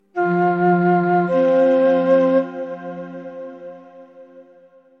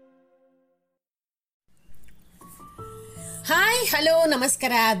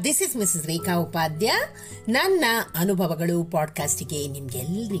ನಮಸ್ಕಾರ. This is Mrs ರೇಖಾ ಉಪಾಧ್ಯ. ನನ್ನ ಅನುಭವಗಳು ಪಾಡ್ಕಾಸ್ಟ್ಗೆ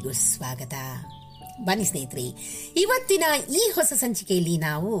ನಿಮ್ಗೆಲ್ಲರಿಗೂ ಸ್ವಾಗತ. ಬನ್ನಿ ಸ್ನೇಹಿತರೆ, ಇವತ್ತಿನ ಈ ಹೊಸ ಸಂಚಿಕೆಯಲ್ಲಿ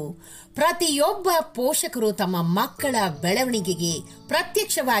ನಾವು ಪ್ರತಿಯೊಬ್ಬ ಪೋಷಕರು ತಮ್ಮ ಮಕ್ಕಳ ಬೆಳವಣಿಗೆಗೆ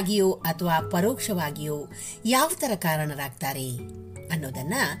ಪ್ರತ್ಯಕ್ಷವಾಗಿಯೋ ಅಥವಾ ಪರೋಕ್ಷವಾಗಿಯೋ ಯಾವ ತರ ಕಾರಣರಾಗ್ತಾರೆ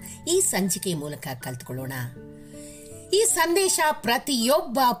ಅನ್ನೋದನ್ನ ಈ ಸಂಚಿಕೆ ಮೂಲಕ ಕಲ್ತ್ಕೊಳ್ಳೋಣ. ಈ ಸಂದೇಶ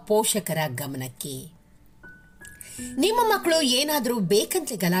ಪ್ರತಿಯೊಬ್ಬ ಪೋಷಕರ ಗಮನಕ್ಕೆ. ನಿಮ್ಮ ಮಕ್ಕಳು ಏನಾದರೂ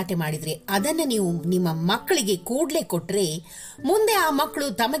ಬೇಕಂತಲೇ ಗಲಾಟೆ ಮಾಡಿದ್ರೆ ಅದನ್ನ ನೀವು ನಿಮ್ಮ ಮಕ್ಕಳಿಗೆ ಕೂಡ್ಲೆ ಕೊಟ್ರೆ ಮುಂದೆ ಆ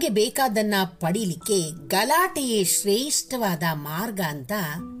ಮಕ್ಕಳು ತಮಗೆ ಬೇಕಾದನ್ನ ಪಡೀಲಿಕ್ಕೆ ಗಲಾಟೆಯೇ ಶ್ರೇಷ್ಠವಾದ ಮಾರ್ಗ ಅಂತ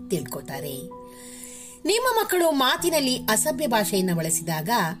ತಿಳ್ಕೊತಾರೆ. ನಿಮ್ಮ ಮಕ್ಕಳು ಮಾತಿನಲ್ಲಿ ಅಸಭ್ಯ ಭಾಷೆಯನ್ನು ಬಳಸಿದಾಗ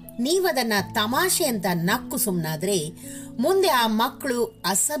ನೀವದನ್ನ ತಮಾಷೆ ಅಂತ ನಕ್ಕು ಸುಮ್ಮನಾದ್ರೆ ಮುಂದೆ ಆ ಮಕ್ಕಳು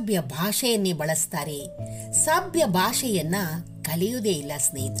ಅಸಭ್ಯ ಭಾಷೆಯನ್ನೇ ಬಳಸ್ತಾರೆ. ಸಭ್ಯ ಭಾಷೆಯನ್ನ ಕಲಿಯುವುದೇ ಇಲ್ಲ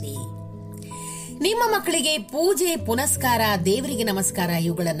ಸ್ನೇಹಿತರೆ. ನಿಮ್ಮ ಮಕ್ಕಳಿಗೆ ಪೂಜೆ, ಪುನಸ್ಕಾರ, ದೇವರಿಗೆ ನಮಸ್ಕಾರ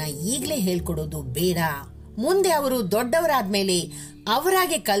ಇವುಗಳನ್ನ ಈಗಲೇ ಹೇಳ್ಕೊಡೋದು ಬೇಡ. ಮುಂದೆ ಅವರು ದೊಡ್ಡವರಾದ್ಮೇಲೆ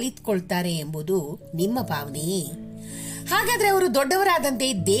ಅವರಾಗೆ ಕಲಿತ್ಕೊಳ್ತಾರೆ ಎಂಬುದು ನಿಮ್ಮ ಭಾವನೆಯೇ. ಹಾಗಾದ್ರೆ ಅವರು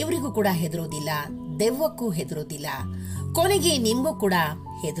ದೊಡ್ಡವರಾದಂತೆ ದೇವರಿಗೂ ಕೂಡ ಹೆದರೋದಿಲ್ಲ, ದೆವ್ವಕ್ಕೂ ಹೆದರೋದಿಲ್ಲ, ಕೊನೆಗೆ ನಿಮಗೂ ಕೂಡ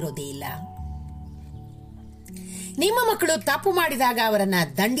ಹೆದರೋದೇ ಇಲ್ಲ. ನಿಮ್ಮ ಮಕ್ಕಳು ತಪ್ಪು ಮಾಡಿದಾಗ ಅವರನ್ನ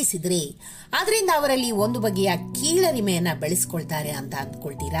ದಂಡಿಸಿದ್ರೆ ಅದರಿಂದ ಅವರಲ್ಲಿ ಒಂದು ಬಗೆಯ ಕೀಳರಿಮೆಯನ್ನ ಬೆಳೆಸ್ಕೊಳ್ತಾರೆ ಅಂತ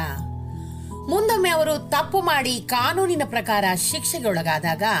ಅಂದ್ಕೊಳ್ತೀರಾ? ಮುಂದೊಮ್ಮೆ ಅವರು ತಪ್ಪು ಮಾಡಿ ಕಾನೂನಿನ ಪ್ರಕಾರ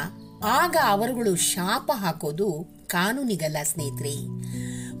ಶಿಕ್ಷೆಗೊಳಗಾದಾಗ ಆಗ ಅವರುಗಳು ಶಾಪ ಹಾಕೋದು ಕಾನೂನಿಗಲ್ಲ ಸ್ನೇಹಿತರೆ,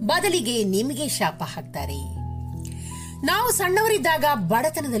 ಬದಲಿಗೆ ನಿಮಗೆ ಶಾಪ ಹಾಕ್ತಾರೆ. ನಾವು ಸಣ್ಣವರಿದ್ದಾಗ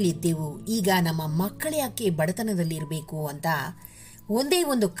ಬಡತನದಲ್ಲಿದ್ದೆವು, ಈಗ ನಮ್ಮ ಮಕ್ಕಳು ಯಾಕೆ ಬಡತನದಲ್ಲಿರಬೇಕು ಅಂತ ಒಂದೇ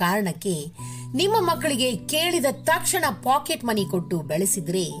ಒಂದು ಕಾರಣಕ್ಕೆ ನಿಮ್ಮ ಮಕ್ಕಳಿಗೆ ಕೇಳಿದ ತಕ್ಷಣ ಪಾಕೆಟ್ ಮನಿ ಕೊಟ್ಟು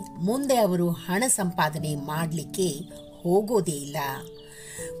ಬೆಳೆಸಿದ್ರೆ ಮುಂದೆ ಅವರು ಹಣ ಸಂಪಾದನೆ ಮಾಡಲಿಕ್ಕೆ ಹೋಗೋದೇ ಇಲ್ಲ.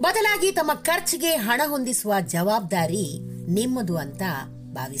 ಬದಲಾಗಿ ತಮ್ಮ ಖರ್ಚಿಗೆ ಹಣ ಹೊಂದಿಸುವ ಜವಾಬ್ದಾರಿ ನಿಮ್ಮದು ಅಂತ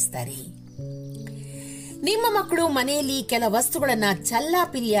ಭಾವಿಸ್ತಾರೆ. ನಿಮ್ಮ ಮಕ್ಕಳು ಮನೆಯಲ್ಲಿ ಕೆಲ ವಸ್ತುಗಳನ್ನ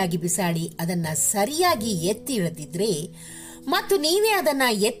ಚಲ್ಲಾಪಿಲ್ಲಿಯಾಗಿ ಬಿಸಾಡಿ ಅದನ್ನ ಸರಿಯಾಗಿ ಎತ್ತಿ ಇಳಿದಿದ್ರೆ ಮತ್ತು ನೀವೇ ಅದನ್ನ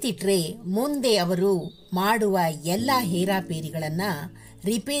ಎತ್ತಿಟ್ರೆ ಮುಂದೆ ಅವರು ಮಾಡುವ ಎಲ್ಲಾ ಹೇರಾಪೇರಿಗಳನ್ನ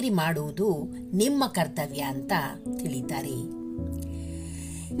ರಿಪೇರಿ ಮಾಡುವುದು ನಿಮ್ಮ ಕರ್ತವ್ಯ ಅಂತ ತಿಳಿತಾರೆ.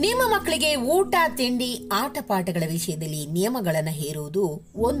 ನಿಮ್ಮ ಮಕ್ಕಳಿಗೆ ಊಟ, ತಿಂಡಿ, ಆಟ ಪಾಠಗಳ ವಿಷಯದಲ್ಲಿ ನಿಯಮಗಳನ್ನು ಹೇರುವುದು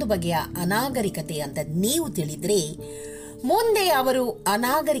ಒಂದು ಬಗೆಯ ಅನಾಗರಿಕತೆ ಅಂತ ನೀವು ತಿಳಿದ್ರೆ ಮುಂದೆ ಅವರು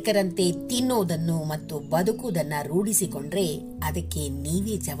ಅನಾಗರಿಕರಂತೆ ತಿನ್ನೋದನ್ನು ಮತ್ತು ಬದುಕುವುದನ್ನ ರೂಢಿಸಿಕೊಂಡ್ರೆ ಅದಕ್ಕೆ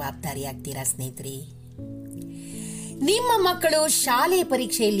ನೀವೇ ಜವಾಬ್ದಾರಿಯಾಗ್ತೀರಾ ಸ್ನೇಹಿತರೆ. ನಿಮ್ಮ ಮಕ್ಕಳು ಶಾಲೆ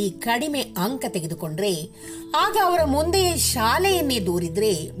ಪರೀಕ್ಷೆಯಲ್ಲಿ ಕಡಿಮೆ ಅಂಕ ತೆಗೆದುಕೊಂಡ್ರೆ ಆಗ ಅವರ ಮುಂದೆ ಶಾಲೆಯನ್ನೇ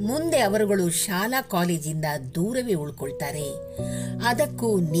ದೂರಿದ್ರೆ ಮುಂದೆ ಅವರುಗಳು ಶಾಲಾ ಕಾಲೇಜಿಂದ ದೂರವೇ ಉಳ್ಕೊಳ್ತಾರೆ.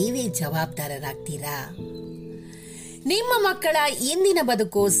 ಅದಕ್ಕೂ ನೀವೇ ಜವಾಬ್ದಾರರಾಗ್ತೀರಾ. ನಿಮ್ಮ ಮಕ್ಕಳ ಇಂದಿನ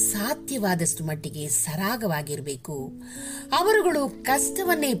ಬದುಕು ಸಾಧ್ಯವಾದಷ್ಟು ಮಟ್ಟಿಗೆ ಸರಾಗವಾಗಿರಬೇಕು. ಅವರುಗಳು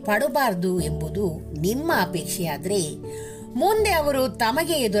ಕಷ್ಟವನ್ನೇ ಪಡಬಾರದು ಎಂಬುದು ನಿಮ್ಮ ಅಪೇಕ್ಷೆಯಾದ್ರೆ ಮುಂದೆ ಅವರು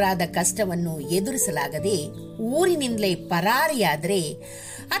ತಮಗೆ ಎದುರಾದ ಕಷ್ಟವನ್ನು ಎದುರಿಸಲಾಗದೆ ಊರಿನಿಂದಲೇ ಪರಾರಿಯಾದ್ರೆ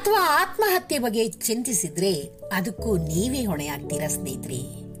ಅಥವಾ ಆತ್ಮಹತ್ಯೆ ಬಗ್ಗೆ ಚಿಂತಿಸಿದ್ರೆ ಅದಕ್ಕೂ ನೀವೇ ಹೊಣೆಯಾಗ್ತೀರಾ ಸ್ನೇಹಿತರೆ.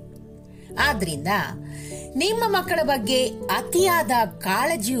 ಆದ್ರಿಂದ ನಿಮ್ಮ ಮಕ್ಕಳ ಬಗ್ಗೆ ಅತಿಯಾದ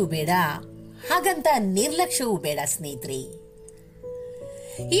ಕಾಳಜಿಯೂ ಬೇಡ, ಹಾಗಂತ ನಿರ್ಲಕ್ಷ್ಯವೂ ಬೇಡ ಸ್ನೇಹಿತರೆ.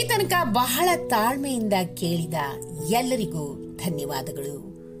 ಈ ತನಕ ಬಹಳ ತಾಳ್ಮೆಯಿಂದ ಕೇಳಿದ ಎಲ್ಲರಿಗೂ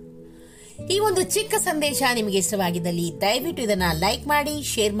ಧನ್ಯವಾದಗಳು. ಈ ಒಂದು ಚಿಕ್ಕ ಸಂದೇಶ ನಿಮಗೆ ಇಷ್ಟವಾಗಿದ್ದಲ್ಲಿ ದಯವಿಟ್ಟು ಇದನ್ನ ಲೈಕ್ ಮಾಡಿ,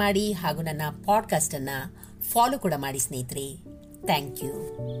 ಶೇರ್ ಮಾಡಿ ಹಾಗೂ ನನ್ನ ಪಾಡ್ಕಾಸ್ಟ್ ಅನ್ನ ಫಾಲೋ ಕೂಡ ಮಾಡಿ ಸ್ನೇಹಿತರೆ. Thank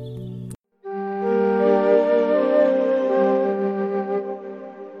you.